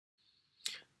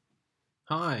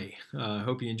Hi,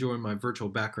 hope you enjoy my virtual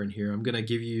background here. I'm going to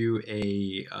give you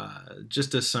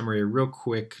just a summary, a real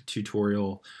quick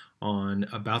tutorial on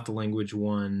about the language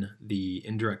 1, the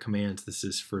indirect commands. This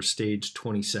is for stage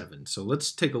 27. So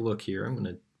let's take a look here. I'm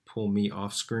going to pull me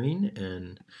off screen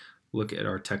and look at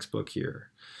our textbook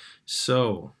here.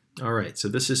 So, all right, so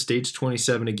this is stage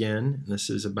 27 again. This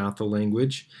is about the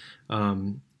language.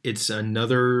 It's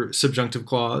another subjunctive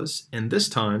clause, and this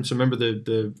time, so remember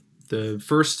the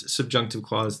first subjunctive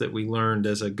clause that we learned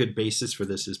as a good basis for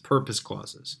this is purpose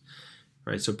clauses,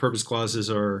 right? So purpose clauses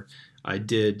are, I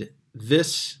did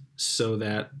this so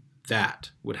that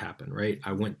that would happen, right?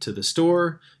 I went to the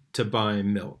store to buy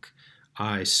milk.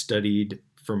 I studied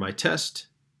for my test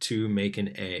to make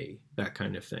an A, that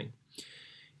kind of thing.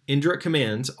 Indirect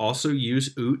commands also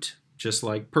use ut, just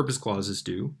like purpose clauses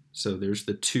do. So there's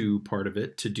the to part of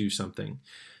it, to do something.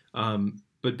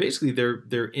 But basically,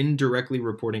 they're indirectly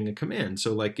reporting a command.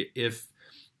 So like if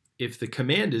the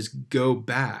command is go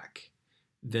back,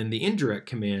 then the indirect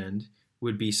command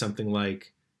would be something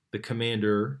like the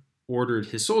commander ordered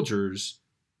his soldiers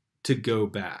to go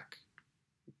back.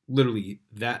 Literally,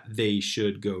 that they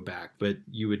should go back, but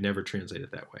you would never translate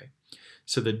it that way.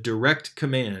 So the direct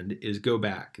command is go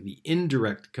back. The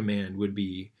indirect command would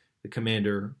be the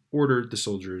commander ordered the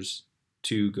soldiers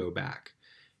to go back.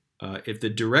 If the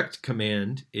direct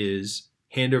command is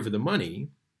hand over the money,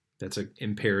 that's an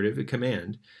imperative, a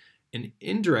command. An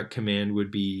indirect command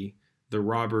would be the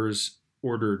robbers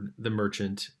ordered the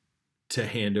merchant to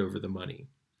hand over the money.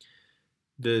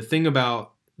 The thing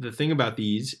about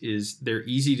these is they're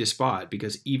easy to spot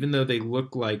because even though they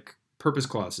look like purpose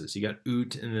clauses, you got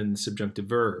ut and then the subjunctive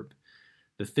verb.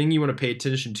 The thing you want to pay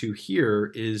attention to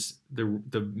here is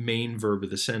the main verb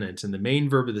of the sentence. And the main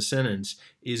verb of the sentence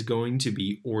is going to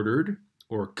be ordered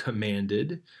or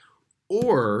commanded,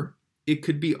 or it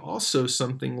could be also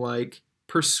something like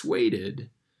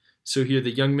persuaded. So here the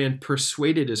young man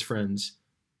persuaded his friends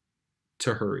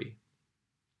to hurry.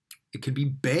 It could be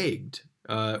begged.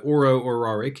 Oro or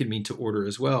orare could mean to order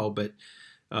as well, but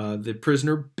the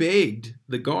prisoner begged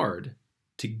the guard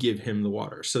to give him the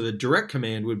water. So the direct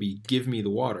command would be give me the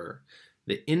water.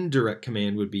 The indirect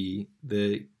command would be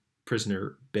the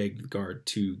prisoner begged the guard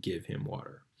to give him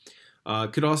water.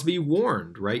 Could also be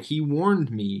warned, right? He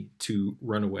warned me to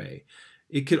run away.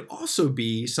 It could also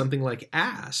be something like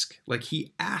ask, like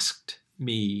he asked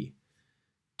me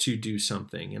to do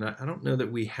something. And I don't know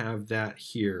that we have that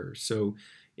here. So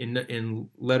in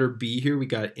letter B here, we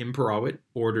got imperawit,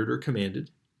 ordered or commanded.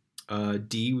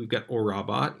 D, we've got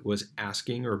orabat, was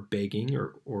asking or begging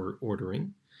or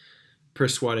ordering.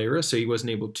 Persuadera, so he wasn't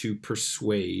able to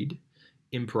persuade.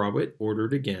 Imperawit,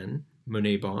 ordered again.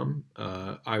 Monebam,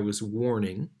 I was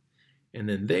warning. And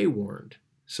then they warned.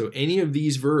 So any of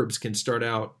these verbs can start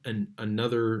out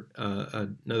another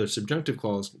subjunctive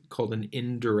clause called an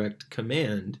indirect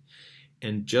command.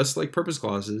 And just like purpose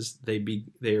clauses,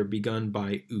 they are begun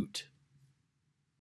by ut.